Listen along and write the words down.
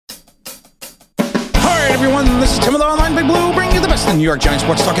everyone. This is Tim of the Online Big Blue, bringing you the best in New York Giants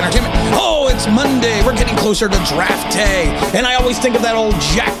sports talk and entertainment. Oh, it's Monday. We're getting closer to draft day. And I always think of that old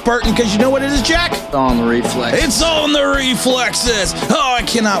Jack Burton, because you know what it is, Jack? It's all on the reflex. It's all in the reflexes. Oh, I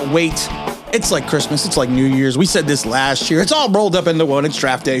cannot wait. It's like Christmas. It's like New Year's. We said this last year. It's all rolled up into one. It's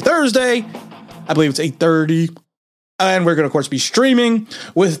draft day Thursday. I believe it's 8:30. And we're going to, of course, be streaming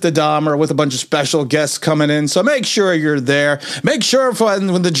with the Dahmer with a bunch of special guests coming in. So make sure you're there. Make sure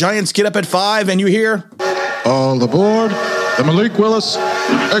when the Giants get up at 5 and you hear, all aboard the Malik Willis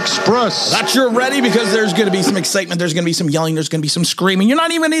Express. that you're ready, because there's going to be some excitement. There's going to be some yelling. There's going to be some screaming. You're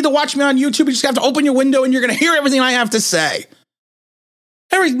not even going to need to watch me on YouTube. You just have to open your window and you're going to hear everything I have to say.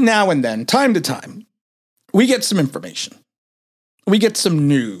 Every now and then, time to time, we get some information. We get some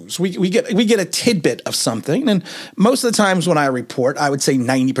news. We get a tidbit of something. And most of the times when I report, I would say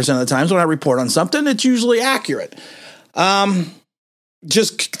 90% of the times when I report on something, it's usually accurate.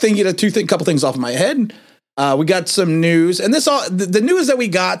 Just thinking of a couple things off my head. We got some news, and the news that we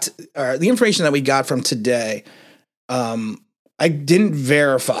got, or the information that we got from today, I didn't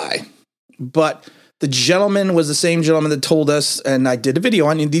verify, but the gentleman was the same gentleman that told us, and I did a video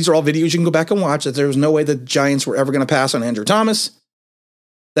on, and these are all videos you can go back and watch, that there was no way the Giants were ever going to pass on Andrew Thomas,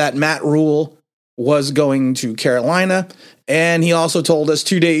 that Matt Rule was going to Carolina, and he also told us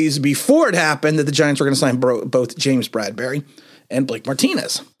 2 days before it happened that the Giants were going to sign both James Bradberry and Blake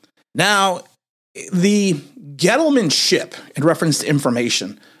Martinez. Now, the Gettleman ship, in reference to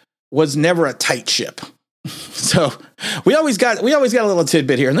information, was never a tight ship. So we always got a little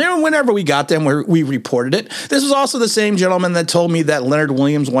tidbit here. And then whenever we got them, we reported it. This was also the same gentleman that told me that Leonard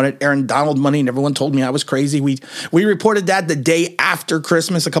Williams wanted Aaron Donald money, and everyone told me I was crazy. We reported that the day after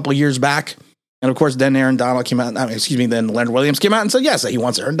Christmas a couple of years back. And of course, then then Leonard Williams came out and said, yes, he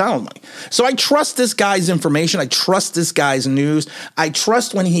wants Aaron Donald money. So I trust this guy's information. I trust this guy's news. I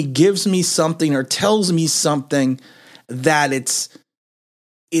trust when he gives me something or tells me something that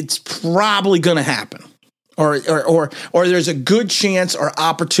it's probably going to happen. Or there's a good chance or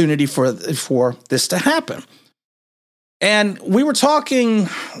opportunity for this to happen. And we were talking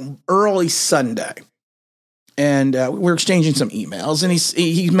early Sunday, and we were exchanging some emails, and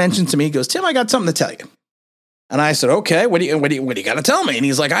he mentioned to me, he goes, Tim, I got something to tell you. And I said, okay, what do you got to tell me? And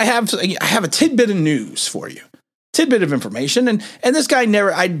he's like, I have a tidbit of news for you. Tidbit of information. And this guy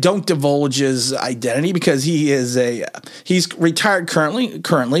I don't divulge his identity, because he's retired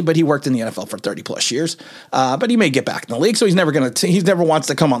currently, but he worked in the NFL for 30 plus years. But he may get back in the league. So he never wants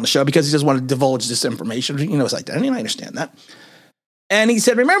to come on the show because he doesn't want to divulge this information. You know, his identity. And I understand that. And he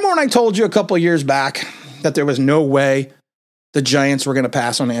said, remember when I told you a couple of years back that there was no way the Giants were going to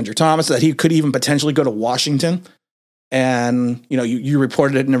pass on Andrew Thomas, that he could even potentially go to Washington? And, you know, you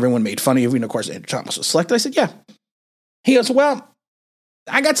reported it and everyone made fun of you. And of course, Andrew Thomas was selected. I said, yeah. He goes, well,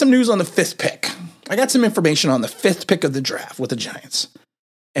 I got some news on the 5th pick. I got some information on the 5th pick of the draft with the Giants.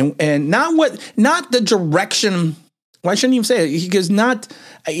 And not the direction. Why shouldn't he even say it?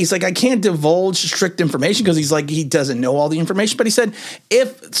 He's like, I can't divulge strict information, because he's like, he doesn't know all the information. But he said,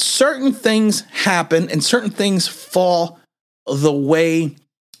 if certain things happen and certain things fall the way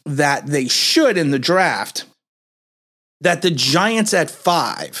that they should in the draft, that the Giants at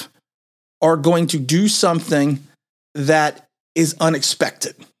 5 are going to do something that is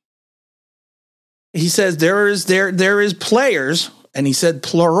unexpected. He says there is players, and he said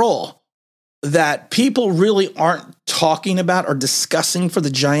plural, that people really aren't talking about or discussing for the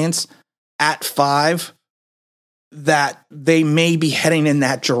Giants at 5, that they may be heading in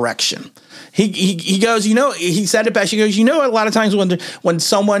that direction. He goes, you know, he said it best. He goes, you know, a lot of times when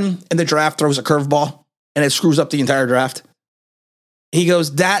someone in the draft throws a curveball and it screws up the entire draft, he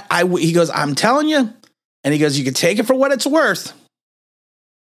goes, I'm telling you. And he goes, you can take it for what it's worth.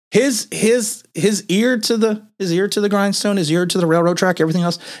 His ear to the grindstone, his ear to the railroad track, everything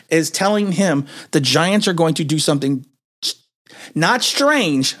else is telling him the Giants are going to do something not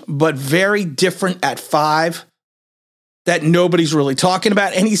strange, but very different at 5 that nobody's really talking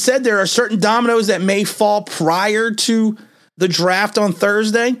about. And he said there are certain dominoes that may fall prior to the draft on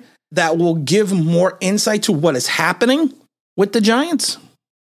Thursday that will give more insight to what is happening with the Giants.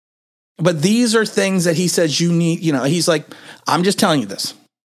 But these are things that he says you need, you know, he's like, I'm just telling you this.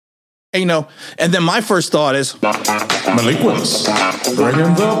 And, you know, and then my first thought is, Malik Willis, bring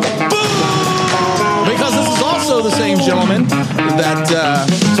him the boom! Because this is also the same gentleman that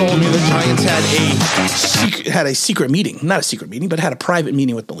told me the Giants had a secret meeting. Not a secret meeting, but had a private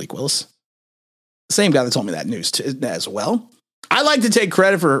meeting with Malik Willis. The same guy that told me that news as well. I like to take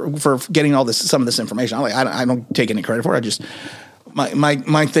credit for getting some of this information. I don't take any credit for it. I just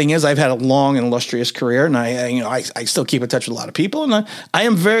my thing is I've had a long and illustrious career, and I still keep in touch with a lot of people, and I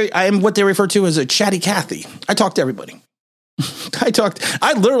am what they refer to as a chatty Cathy. I talk to everybody.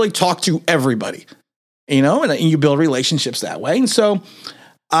 I literally talk to everybody, and you build relationships that way. And so,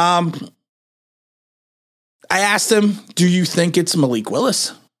 I asked him, "Do you think it's Malik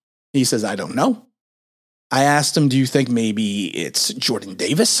Willis?" He says, "I don't know." I asked him, "Do you think maybe it's Jordan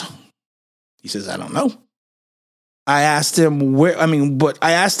Davis?" He says, "I don't know." I asked him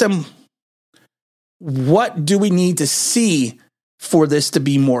what do we need to see for this to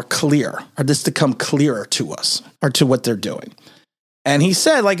be more clear, or this to come clearer to us, or to what they're doing? And he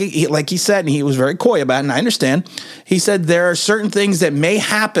said, like he said, and he was very coy about it, and I understand. He said there are certain things that may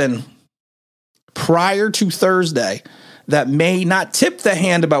happen prior to Thursday that may not tip the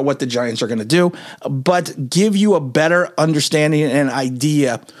hand about what the Giants are going to do, but give you a better understanding and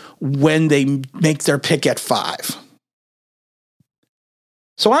idea when they make their pick at 5.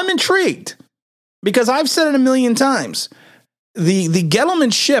 So I'm intrigued, because I've said it a million times. The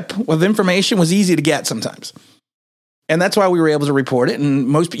Gettleman ship of information was easy to get sometimes. And that's why we were able to report it. And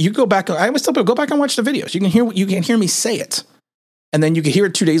most you go back, I always tell people, go back and watch the videos. You can hear me say it. And then you can hear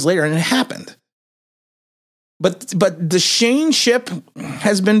it 2 days later, and it happened. But the Shane ship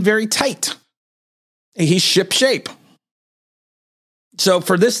has been very tight. He's ship shape. So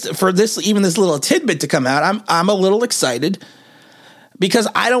for this, even this little tidbit to come out, I'm a little excited, because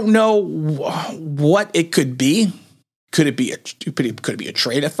I don't know what it could be. Could it be a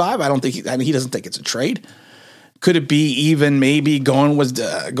trade at 5? He doesn't think it's a trade. Could it be even maybe going with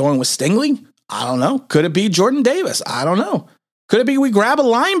Stingley? I don't know. Could it be Jordan Davis? I don't know. Could it be we grab a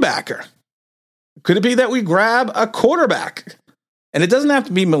linebacker? Could it be that we grab a quarterback? And it doesn't have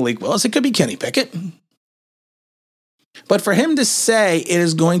to be Malik Willis. It could be Kenny Pickett. But for him to say it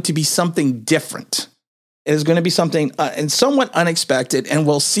is going to be something different, it is going to be something and somewhat unexpected, and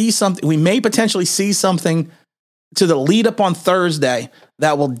we'll see something. We may potentially see something to the lead up on Thursday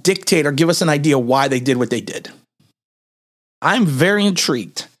that will dictate or give us an idea why they did what they did. I'm very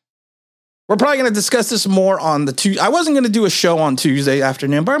intrigued. We're probably going to discuss this more on the Tuesday. I wasn't going to do a show on Tuesday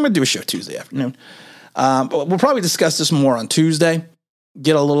afternoon, but I'm going to do a show Tuesday afternoon. But we'll probably discuss this more on Tuesday,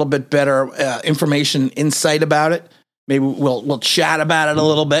 get a little bit better information, insight about it. Maybe we'll chat about it a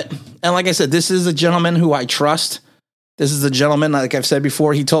little bit. And like I said, this is a gentleman who I trust. This is a gentleman, like I've said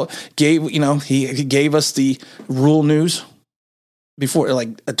before, he gave us the rule news before,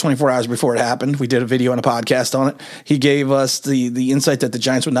 like 24 hours before it happened. We did a video and a podcast on it. He gave us the insight that the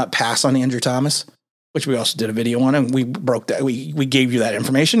Giants would not pass on Andrew Thomas, which we also did a video on, and we broke that. We gave you that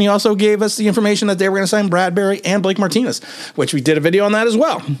information. He also gave us the information that they were going to sign Bradbury and Blake Martinez, which we did a video on that as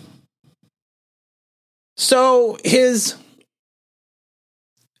well. So his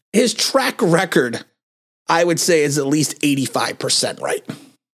track record, I would say, is at least 85% right.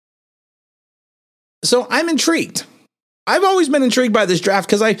 So I'm intrigued. I've always been intrigued by this draft,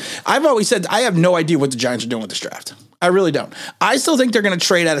 because I've always said I have no idea what the Giants are doing with this draft. I really don't. I still think they're going to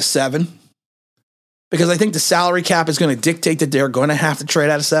trade out of 7, because I think the salary cap is going to dictate that they're going to have to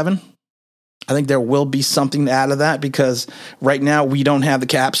trade out of 7. I think there will be something out of that, because right now we don't have the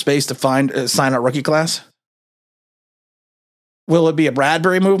cap space to sign our rookie class. Will it be a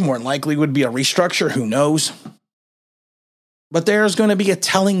Bradbury move? More than likely would be a restructure. Who knows? But there's going to be a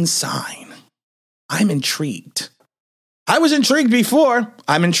telling sign. I'm intrigued. I was intrigued before.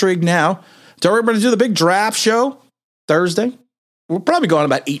 I'm intrigued now. So we're going to do the big draft show Thursday. We're probably going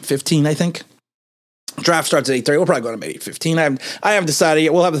about 8:15, I think. Draft starts at 8:30. We'll probably go to about 8:15. I haven't decided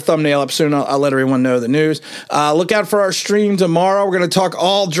yet. We'll have the thumbnail up soon. I'll let everyone know the news. Look out for our stream tomorrow. We're going to talk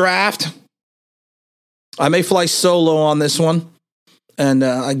all draft. I may fly solo on this one, and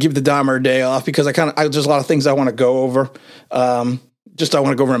I give the Dahmer a day off, because there's a lot of things I want to go over. I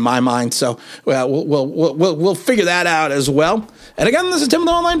want to go over in my mind. So we'll figure that out as well. And again, this is Tim with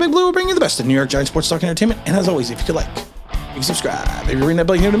Online Big Blue. We're bringing you the best of New York Giants sports talk and entertainment. And as always, if you could you can subscribe. If you're reading that,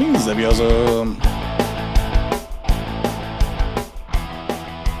 like, you know what I mean? That'd be awesome.